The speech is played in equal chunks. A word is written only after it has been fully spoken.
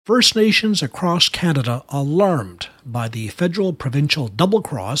First Nations across Canada alarmed by the federal-provincial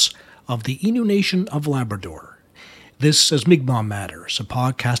double-cross of the Innu Nation of Labrador. This is Mi'kmaq Matters, a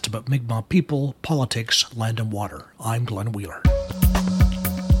podcast about Mi'kmaq people, politics, land and water. I'm Glenn Wheeler.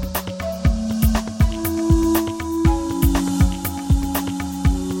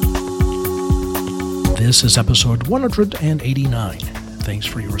 This is episode 189. Thanks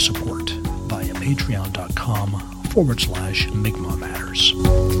for your support via patreon.com/Mi'kmaq Matters.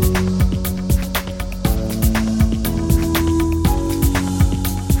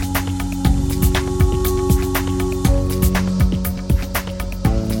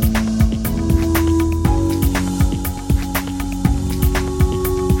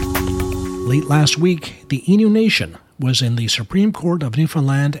 Late last week, the Innu Nation was in the Supreme Court of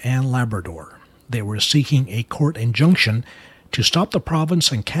Newfoundland and Labrador. They were seeking a court injunction to stop the province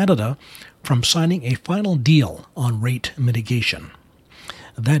and Canada from signing a final deal on rate mitigation.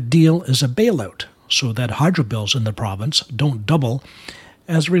 That deal is a bailout so that hydro bills in the province don't double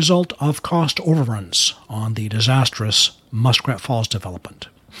as a result of cost overruns on the disastrous Muskrat Falls development.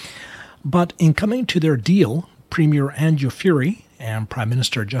 But in coming to their deal, Premier Andrew Furey and Prime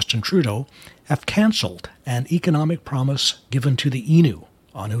Minister Justin Trudeau have cancelled an economic promise given to the Innu,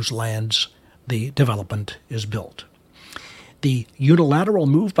 on whose lands the development is built. The unilateral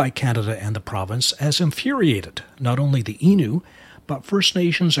move by Canada and the province has infuriated not only the Innu, but First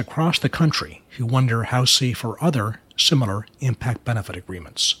Nations across the country who wonder how safe are other similar impact benefit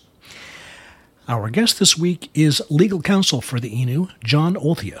agreements. Our guest this week is legal counsel for the Innu, John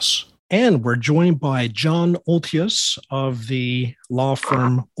Olthuis. And we're joined by John Olthuis of the law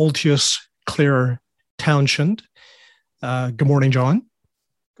firm Olthuis Clare Townshend. Good morning, John.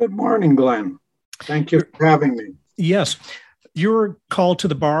 Good morning, Glenn. Thank you for having me. Yes. You're called to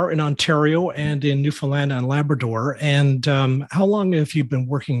the bar in Ontario and in Newfoundland and Labrador. And how long have you been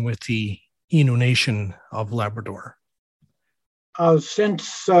working with the Innu Nation of Labrador?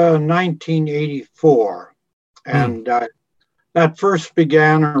 Since 1984. And that first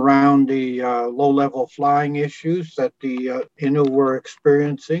began around the low-level flying issues that the Innu were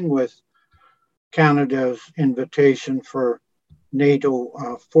experiencing with Canada's invitation for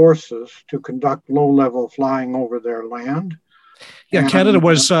NATO forces to conduct low-level flying over their land. Yeah, Canada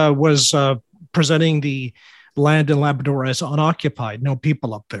was presenting the land in Labrador as unoccupied, no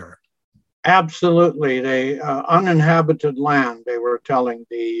people up there. Absolutely, they uninhabited land. They were telling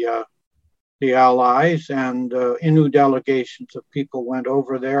the Allies, and Innu delegations of people went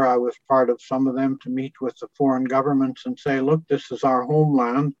over there. I was part of some of them to meet with the foreign governments and say, "Look, this is our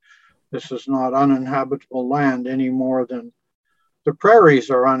homeland. This is not uninhabitable land any more than the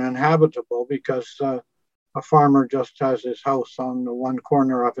prairies are uninhabitable because a farmer just has his house on the one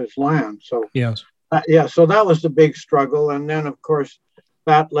corner of his land." So yes, so that was the big struggle, and then of course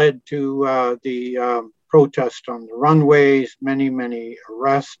that led to the protest on the runways, many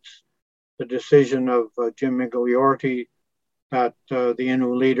arrests, the decision of Jim Migliorti that the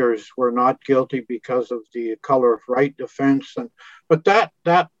Innu leaders were not guilty because of the color of right defense, but that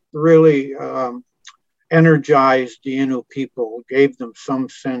really energized the Innu people, gave them some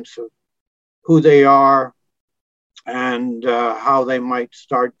sense of who they are and how they might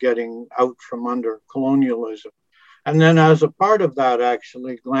start getting out from under colonialism. And then as a part of that,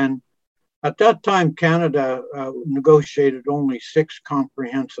 actually, Glenn, at that time, Canada negotiated only 6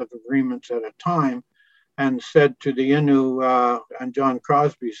 comprehensive agreements at a time and said to the Innu, and John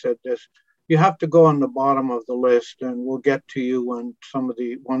Crosbie said this, "You have to go on the bottom of the list and we'll get to you when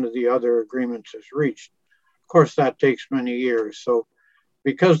one of the other agreements is reached." Of course, that takes many years. So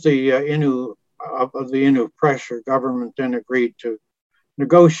because the Innu pressure, government then agreed to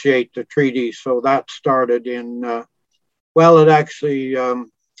negotiate the treaty. So that started in, it actually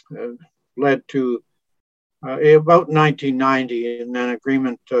led to about 1990, and then a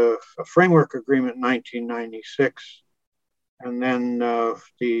framework agreement in 1996. And then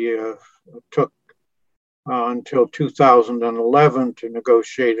took until 2011 to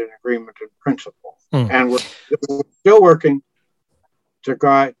negotiate an agreement in principle. And we're still working to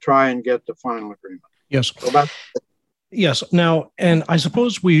try and get the final agreement. Yes. So yes. Now, and I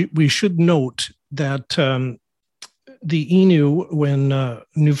suppose we should note that the Innu, when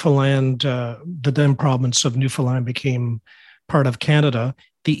Newfoundland, the then province of Newfoundland became part of Canada,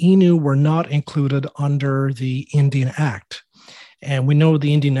 the Innu were not included under the Indian Act. And we know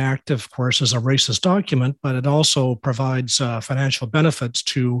the Indian Act, of course, is a racist document, but it also provides financial benefits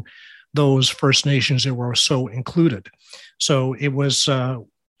to those First Nations that were so included. So it was, I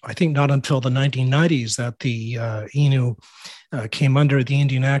think, not until the 1990s that the Innu came under the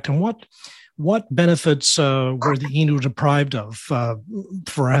Indian Act. And what What benefits were the Innu deprived of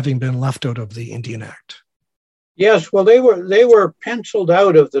for having been left out of the Indian Act? Yes, well, they were penciled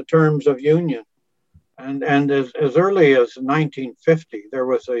out of the terms of union. And as early as 1950, there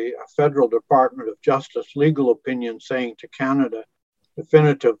was a federal Department of Justice legal opinion saying to Canada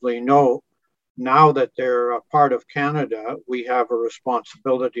definitively, no, now that they're a part of Canada, we have a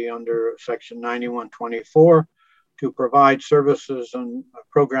responsibility under Section 9124 to provide services and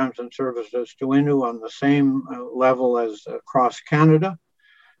programs and services to Innu on the same level as across Canada.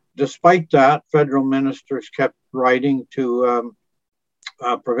 Despite that, federal ministers kept writing to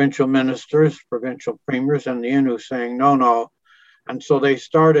provincial ministers, provincial premiers, and the Innu saying, no. And so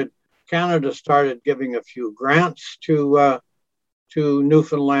Canada started giving a few grants to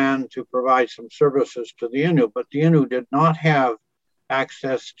Newfoundland to provide some services to the Innu, but the Innu did not have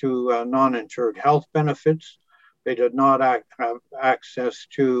access to non-insured health benefits. They did not have access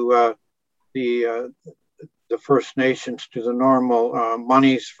to the First Nations to the normal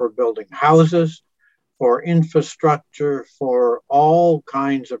monies for building houses, for infrastructure, for all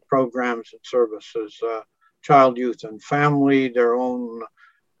kinds of programs and services, child, youth, and family, their own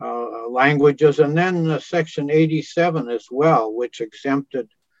languages, and then Section 87 as well, which exempted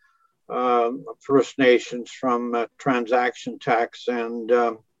First Nations from transaction tax and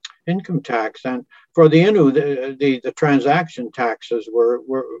income tax. And for the Innu, the transaction taxes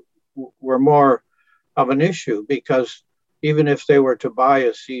were more of an issue, because even if they were to buy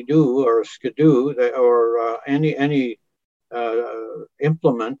a Sea-Doo or a Skidoo or any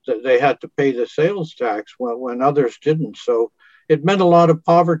implement, they had to pay the sales tax when others didn't. So it meant a lot of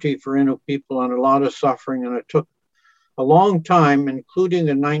poverty for Innu people and a lot of suffering, and it took a long time, including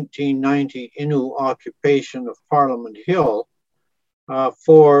the 1990 Innu occupation of Parliament Hill,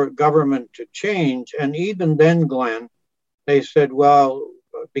 for government to change. And even then, Glenn, they said, well,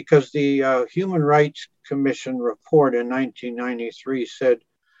 because the Human Rights Commission report in 1993 said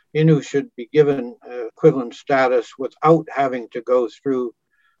Innu should be given equivalent status without having to go through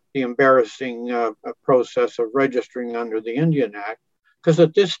the embarrassing process of registering under the Indian Act, because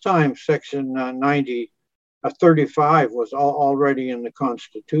at this time, Section 35 was already in the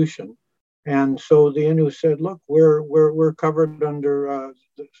Constitution. And so the Innu said, look, we're covered under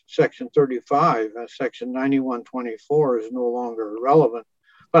Section 35. Section 9124 is no longer relevant.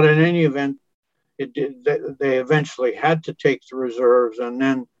 But in any event, they eventually had to take the reserves. And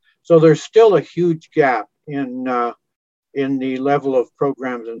then, so there's still a huge gap in the level of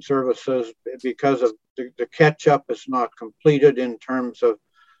programs and services, because of the catch-up is not completed in terms of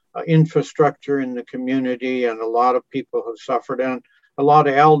infrastructure in the community, and a lot of people have suffered, and a lot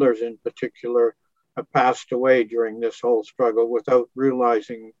of elders in particular have passed away during this whole struggle without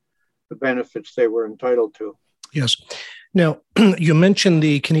realizing the benefits they were entitled to. Yes. Now, you mentioned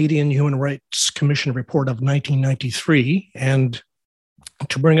the Canadian Human Rights Commission report of 1993, and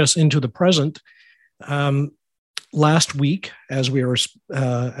to bring us into the present, last week, as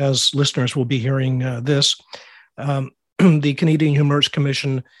listeners will be hearing this, the Canadian Human Rights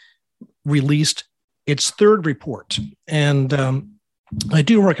Commission released its third report, and I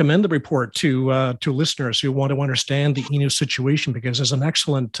do recommend the report to listeners who want to understand the Innu situation, because it's an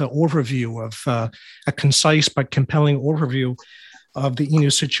excellent overview of a concise but compelling overview of the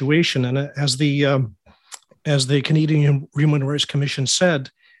Innu situation. And as the Canadian Human Rights Commission said,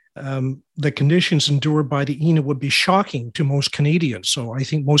 the conditions endured by the Innu would be shocking to most Canadians. So I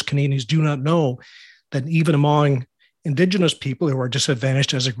think most Canadians do not know that even among Indigenous people who are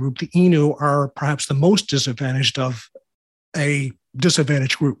disadvantaged as a group, the Innu are perhaps the most disadvantaged of a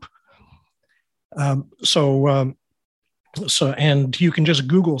disadvantaged group. So and you can just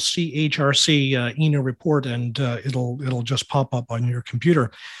Google CHRC Innu report, and it'll just pop up on your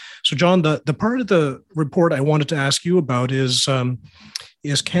computer. So, John, the part of the report I wanted to ask you about is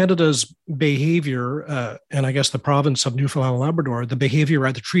Canada's behavior, and I guess the province of Newfoundland and Labrador, the behavior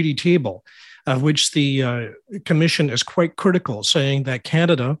at the treaty table, of which the Commission is quite critical, saying that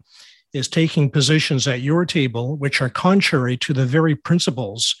Canada is taking positions at your table which are contrary to the very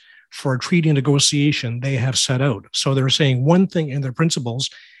principles for treaty negotiation they have set out. So they're saying one thing in their principles,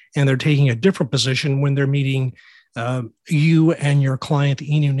 and they're taking a different position when they're meeting you and your client, the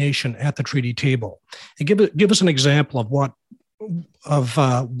Innu Nation, at the treaty table. And give us an example of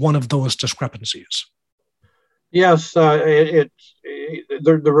one of those discrepancies. Yes, the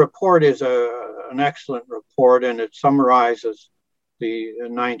report is an excellent report, and it summarizes the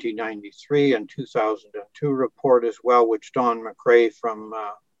 1993 and 2002 report as well, which Don McRae, from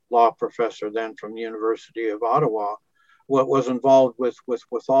law professor then from the University of Ottawa, was involved with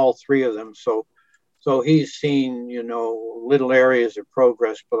all three of them. So So he's seen, little areas of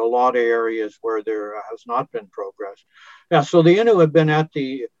progress, but a lot of areas where there has not been progress. Yeah, so the Innu have been at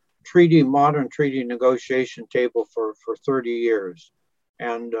the modern treaty negotiation table for 30 years.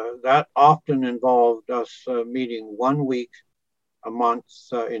 And that often involved us meeting 1 week a month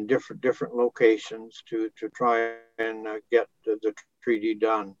in different locations to try and get the treaty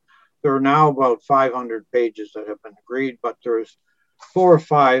done. There are now about 500 pages that have been agreed, but there's 4 or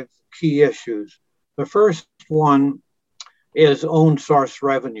 5 key issues. The first one is own source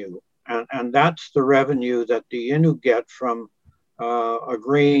revenue, and that's the revenue that the Innu get from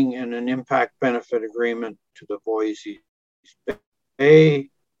agreeing in an impact benefit agreement to the Voisey's Bay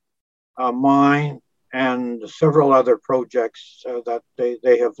mine and several other projects that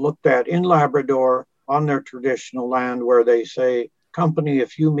they have looked at in Labrador on their traditional land, where they say, company,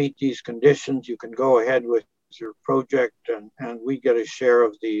 if you meet these conditions, you can go ahead with your project and we get a share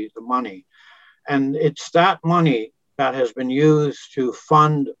of the money. And it's that money that has been used to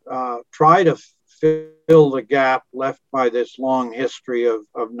fund, try to fill the gap left by this long history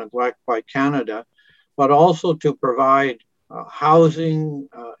of neglect by Canada, but also to provide housing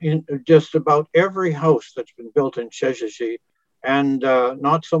in just about every house that's been built in Sheshatshiu, and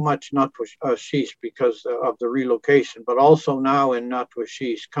not so much Natwishis because of the relocation, but also now in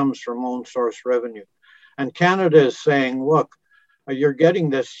Natwishis comes from own source revenue. And Canada is saying, look, you're getting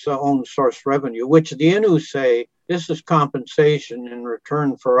this own source revenue, which the Innu say this is compensation in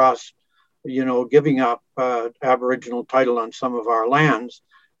return for us, giving up Aboriginal title on some of our lands.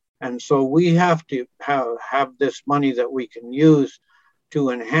 And so we have to have this money that we can use to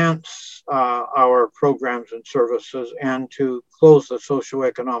enhance our programs and services and to close the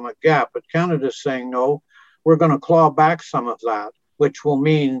socioeconomic gap. But Canada's saying, no, we're going to claw back some of that, which will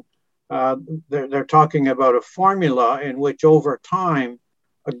mean they're talking about a formula in which over time,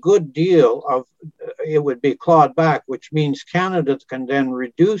 a good deal of it would be clawed back, which means Canada can then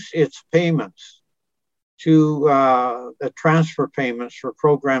reduce its payments to the transfer payments for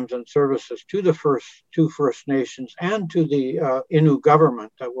programs and services to the two First Nations and to the Innu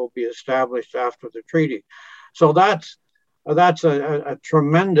government that will be established after the treaty. So that's a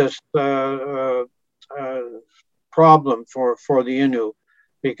tremendous problem for the Innu,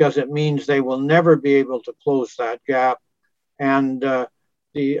 because it means they will never be able to close that gap. And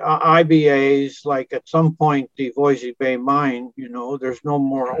the IBAs, like at some point, the Voisey's Bay mine, there's no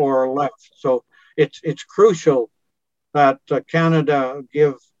more ore left. So it's crucial that Canada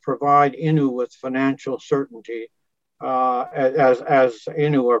provide Innu with financial certainty, as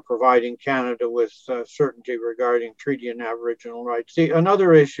Innu are providing Canada with certainty regarding treaty and Aboriginal rights.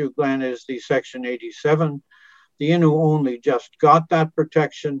 Another issue, Glenn, is the Section 87. The Innu only just got that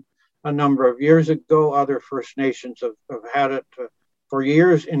protection a number of years ago. Other First Nations have had it for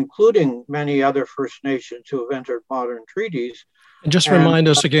years, including many other First Nations who have entered modern treaties. And just remind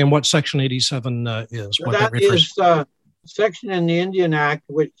us again what Section 87 is. What that is section in the Indian Act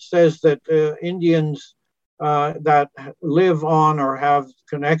which says that Indians that live on or have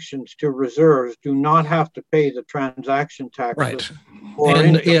connections to reserves do not have to pay the transaction tax. Right.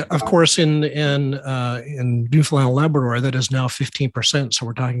 And of course, in Newfoundland and Labrador, that is now 15%. So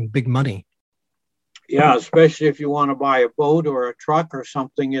we're talking big money. Yeah, especially if you want to buy a boat or a truck or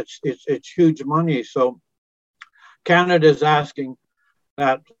something, it's huge money. So Canada is asking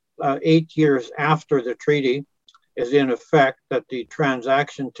that 8 years after the treaty is in effect, that the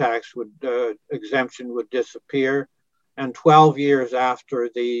transaction tax exemption would disappear, and 12 years after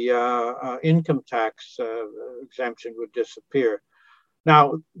the income tax exemption would disappear.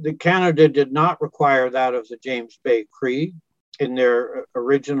 Now, Canada did not require that of the James Bay Cree in their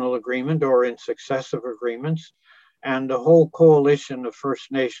original agreement or in successive agreements. And the whole coalition of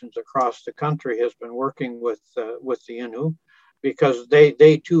First Nations across the country has been working with the Innu, because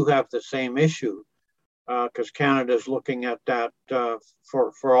they too have the same issue, because Canada is looking at that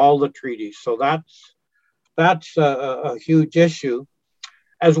for all the treaties. So that's a huge issue,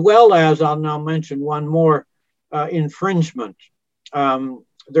 as well as, I'll now mention one more, infringement.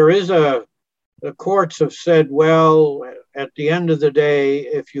 There is the courts have said, well, at the end of the day,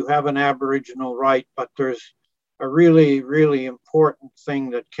 if you have an Aboriginal right, but there's a really, really important thing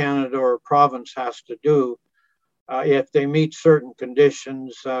that Canada or a province has to do, if they meet certain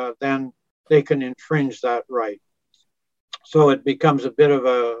conditions, then they can infringe that right. So it becomes a bit of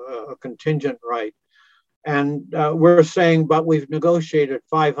a contingent right. And we're saying, but we've negotiated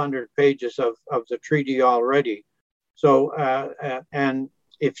 500 pages of the treaty already. So, and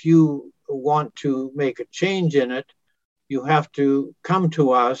if you want to make a change in it, you have to come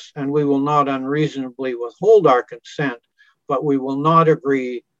to us, and we will not unreasonably withhold our consent, but we will not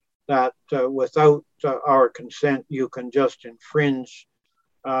agree that without our consent, you can just infringe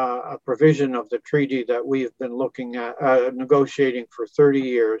a provision of the treaty that we've been looking at, negotiating for 30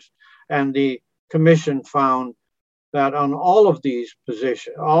 years. And the Commission found that on all of these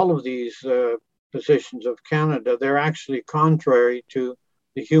positions of Canada, they're actually contrary to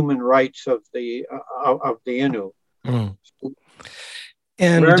the human rights of the Innu. Mm.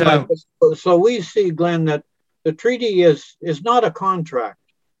 And so we see, Glenn, that the treaty is not a contract.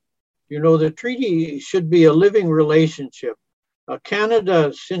 You know, the treaty should be a living relationship.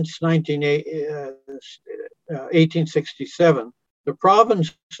 Canada, since 1867, the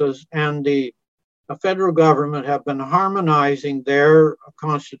provinces and the federal government have been harmonizing their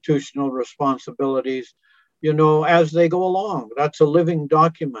constitutional responsibilities, you know, as they go along. That's a living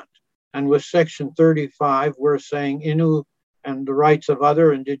document. And with Section 35, we're saying Innu and the rights of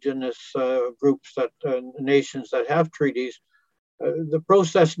other Indigenous groups, nations that have treaties. The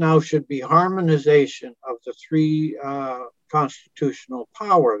process now should be harmonization of the three constitutional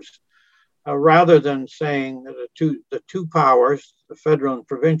powers, rather than saying the two powers, the federal and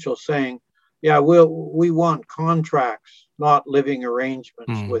provincial, saying, yeah, we want contracts, not living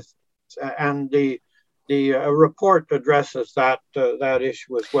arrangements with, and the report addresses that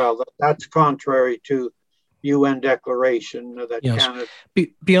issue as well. That's contrary to UN declaration that Canada.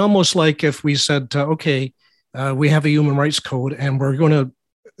 Be almost like if we said, okay, we have a human rights code and we're going to,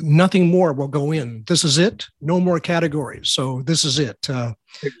 nothing more will go in. This is it. No more categories. So this is it.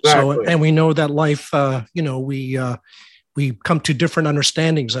 Exactly. So, and we know that life, we come to different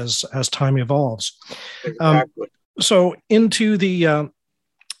understandings as time evolves. Exactly. So into the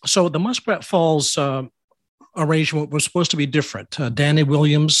Muskrat Falls arrangement was supposed to be different. Danny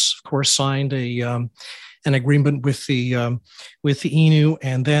Williams, of course, signed an agreement with the Innu,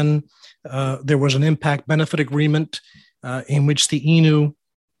 and then there was an impact benefit agreement in which the Innu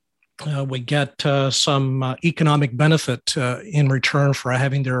would get some economic benefit in return for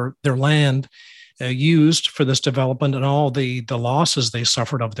having their land used for this development, and all the losses they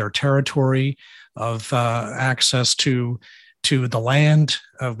suffered of their territory, of access to the land,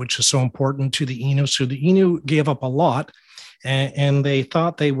 which is so important to the Innu. So the Innu gave up a lot, and they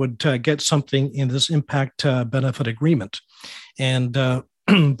thought they would get something in this impact benefit agreement. And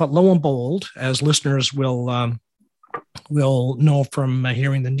but lo and behold, as listeners will know from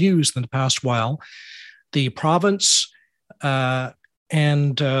hearing the news in the past while, the province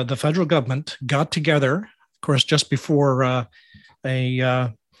and the federal government got together, of course, just before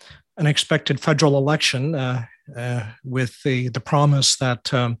an expected federal election, with the promise that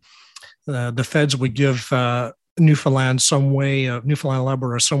the feds would give Newfoundland and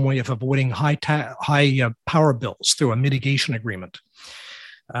Labrador some way of avoiding high power bills through a mitigation agreement.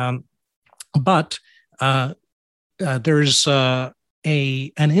 But there's an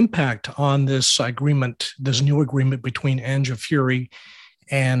impact on this agreement, this new agreement between Andrew Furey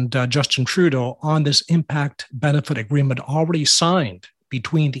and Justin Trudeau on this impact benefit agreement already signed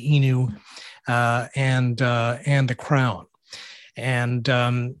between the Innu and the Crown. And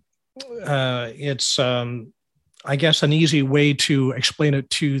it's, I guess, an easy way to explain it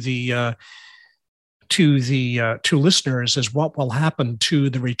to listeners is what will happen to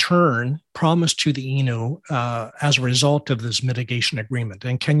the return promised to the Innu as a result of this mitigation agreement.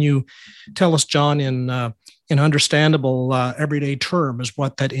 And can you tell us, John, in understandable everyday terms,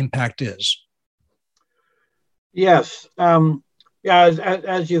 what that impact is? Yes.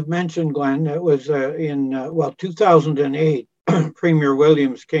 As you've mentioned, Glenn, it was in 2008, Premier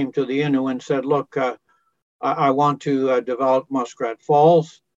Williams came to the Innu and said, look, I want to develop Muskrat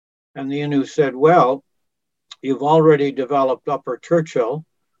Falls. And the Innu said, well, you've already developed Upper Churchill,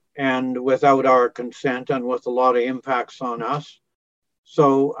 and without our consent and with a lot of impacts on us.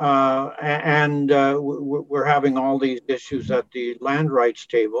 So, we're having all these issues at the land rights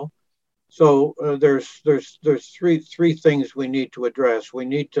table. So there's three things we need to address. We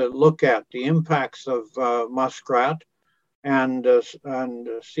need to look at the impacts of muskrat and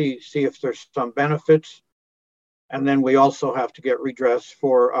see if there's some benefits. And then we also have to get redress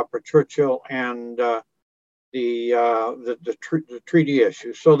for Upper Churchill and the treaty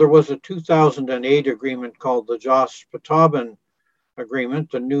issue. So there was a 2008 agreement called the Jost Potawban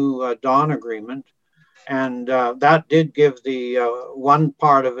Agreement, the new Dawn Agreement. And that did give one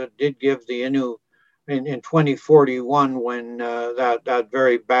part of it did give the Innu in 2041, when that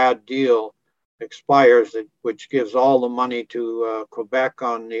very bad deal expires, which gives all the money to Quebec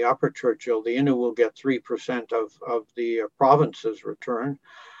on the Upper Churchill. The Innu will get 3% of the province's return,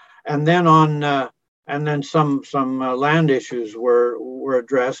 and then some land issues were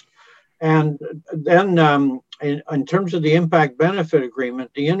addressed, And then in terms of the impact benefit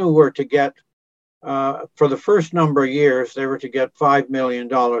agreement, the Innu were to get, for the first number of years, they were to get $5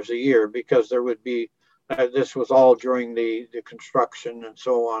 million a year because there would be, this was all during the construction and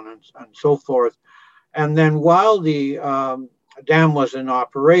so on and so forth. And then while the dam was in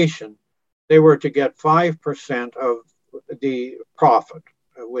operation, they were to get 5% of the profit,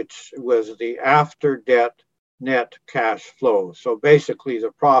 which was the after debt net cash flow. So basically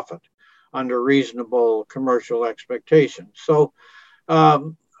the profit under reasonable commercial expectations. So,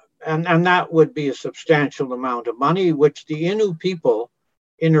 and that would be a substantial amount of money, which the Innu people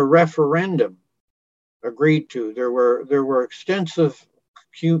in a referendum agreed to. There were extensive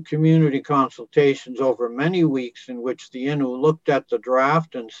community consultations over many weeks in which the Innu looked at the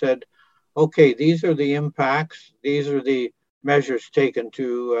draft and said, okay, these are the impacts, these are the measures taken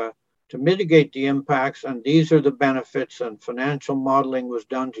to mitigate the impacts, and these are the benefits, and financial modeling was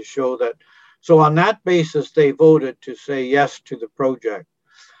done to show that. So on that basis, they voted to say yes to the project.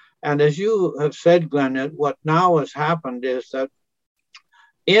 And as you have said, Glenn, what now has happened is that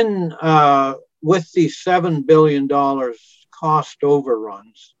with the $7 billion cost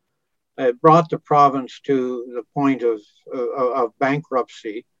overruns, it brought the province to the point of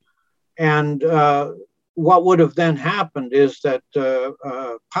bankruptcy. And what would have then happened is that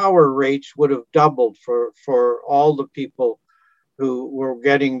power rates would have doubled for all the people who were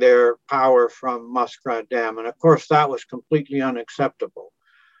getting their power from Muskrat Dam. And of course, that was completely unacceptable.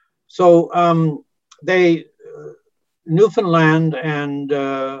 So Newfoundland and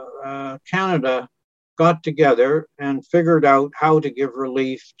Canada got together and figured out how to give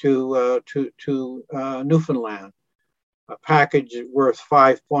relief to Newfoundland. A package worth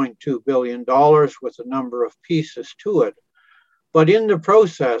 $5.2 billion with a number of pieces to it. But in the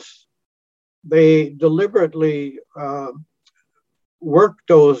process, they deliberately worked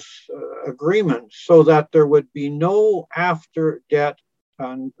those agreements so that there would be no after debt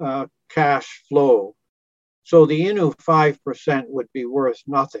cash flow. So the Innu 5% would be worth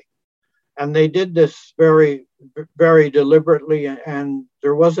nothing. And they did this very, very deliberately. And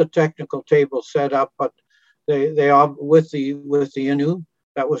there was a technical table set up, but they with the Innu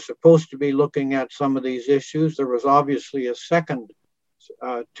that was supposed to be looking at some of these issues. There was obviously a second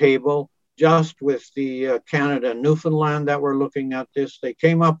table just with the Canada and Newfoundland that were looking at this. They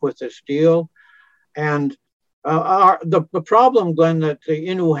came up with this deal. And the problem, Glenn, that the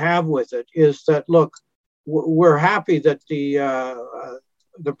Innu have with it is that, look, we're happy that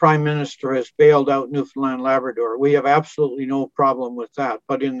the Prime Minister has bailed out Newfoundland Labrador. We have absolutely no problem with that.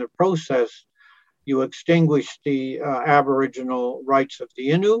 But in the process, you extinguish the Aboriginal rights of the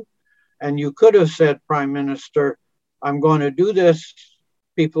Innu. And you could have said, Prime Minister, I'm going to do this,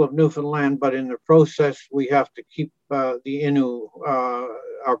 people of Newfoundland, but in the process, we have to keep the Innu,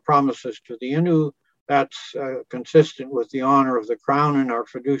 our promises to the Innu. That's consistent with the honor of the Crown and our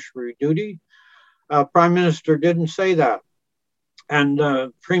fiduciary duty. Prime Minister didn't say that. And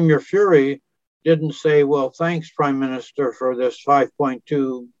Premier Furey didn't say, well, thanks, Prime Minister, for this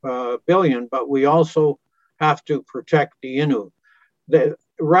 $5.2 billion, but we also have to protect the Innu.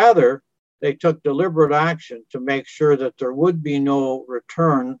 Rather, they took deliberate action to make sure that there would be no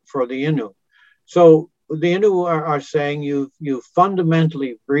return for the Innu. So the Innu are saying you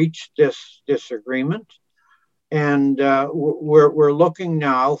fundamentally breached this agreement, and we're looking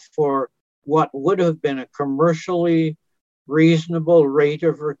now for what would have been a commercially reasonable rate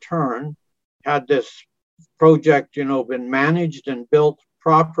of return had this project, been managed and built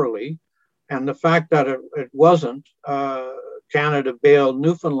properly. And the fact that it wasn't, Canada bailed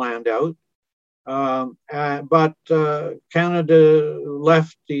Newfoundland out, but Canada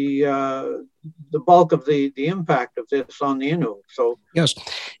left the bulk of the impact of this on the Innu. So yes,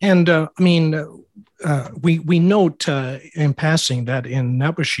 and we note in passing that in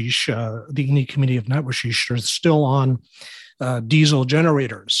Nabwashish, the Innu community of Nabwashish are still on diesel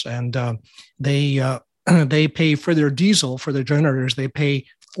generators, and they pay for their diesel for their generators. They pay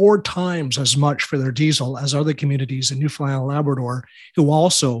 4 times as much for their diesel as other communities in Newfoundland and Labrador who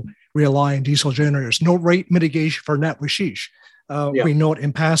also rely on diesel generators. No rate mitigation for Nabwashish. We note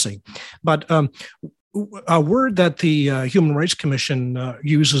in passing, but a word that the Human Rights Commission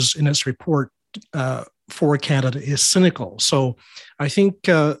uses in its report for Canada is cynical. So I think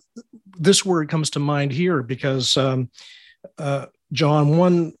this word comes to mind here because, John,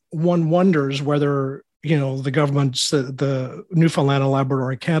 one wonders whether, the governments, the Newfoundland and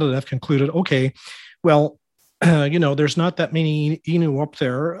Labrador and Canada have concluded, okay, well, there's not that many Innu up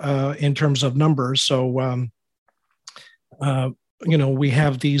there in terms of numbers. So, we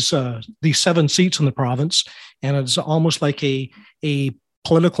have these 7 seats in the province, and it's almost like a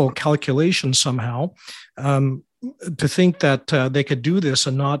political calculation somehow. To think that they could do this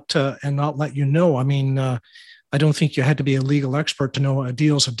and not let you know. I mean, I don't think you had to be a legal expert to know a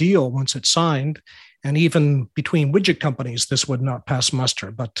deal's a deal once it's signed. And even between widget companies, this would not pass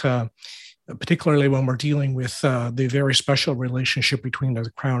muster. But particularly when we're dealing with the very special relationship between the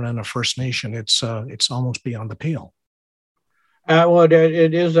Crown and a First Nation, it's almost beyond the pale. Well,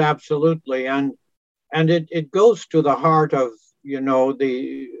 it is absolutely, and it goes to the heart of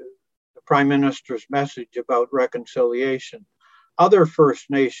the Prime Minister's message about reconciliation. Other First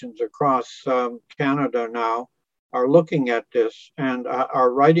Nations across Canada now are looking at this and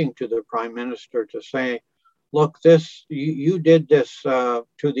are writing to the Prime Minister to say, look, you did this to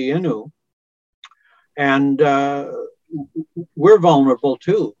the Innu, and we're vulnerable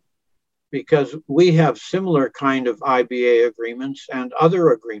too, because we have similar kind of IBA agreements and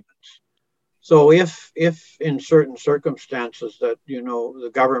other agreements. So if in certain circumstances that the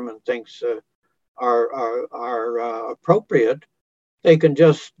government thinks are appropriate, they can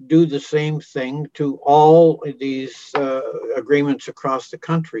just do the same thing to all these agreements across the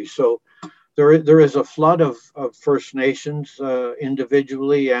country. So there is a flood of First Nations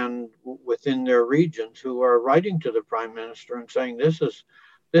individually and within their regions who are writing to the Prime Minister and saying this is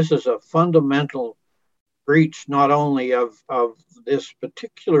a fundamental breach not only of this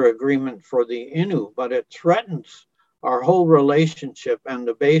particular agreement for the Innu, but it threatens our whole relationship and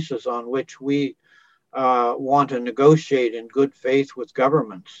the basis on which we want to negotiate in good faith with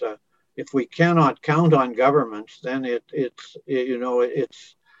governments. If we cannot count on governments, then it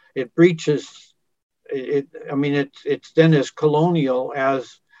breaches. It's then as colonial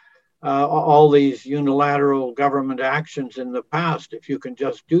as all these unilateral government actions in the past. If you can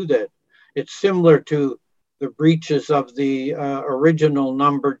just do that, it's similar to the breaches of the original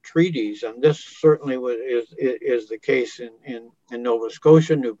numbered treaties, and this certainly is the case in Nova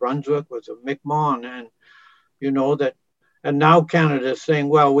Scotia, New Brunswick with the Mi'kmaq, and now Canada is saying,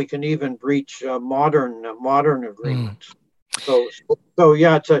 well, we can even breach modern agreements. So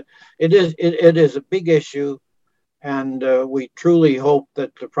yeah, it is a big issue, and we truly hope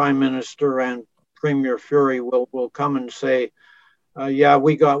that the Prime Minister and Premier Furey will come and say, yeah,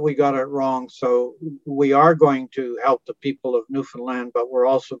 we got it wrong. So we are going to help the people of Newfoundland, but we're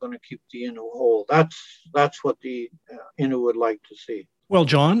also going to keep the Innu whole. That's what the Innu would like to see. Well,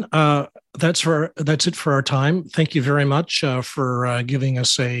 John, that's it for our time. Thank you very much for giving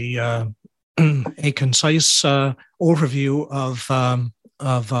us a concise overview of a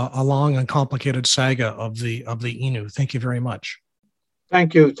long and complicated saga of the Innu. Thank you very much.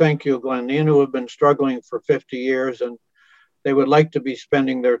 Thank you, Glenn. The Innu have been struggling for 50 years, and they would like to be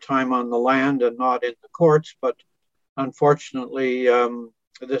spending their time on the land and not in the courts, but unfortunately,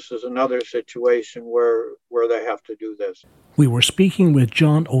 this is another situation where they have to do this. We were speaking with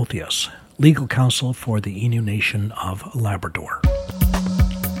John Othius, legal counsel for the Innu Nation of Labrador.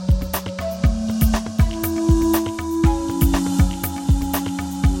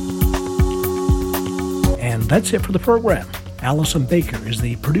 And that's it for the program. Allison Baker is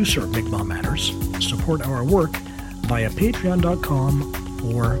the producer of Mi'kmaq Matters. Support our work via patreon.com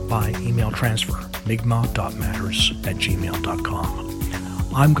or by email transfer, mi'kmaq.matters@gmail.com.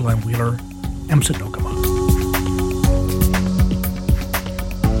 I'm Glenn Wheeler, Emsit Nokama.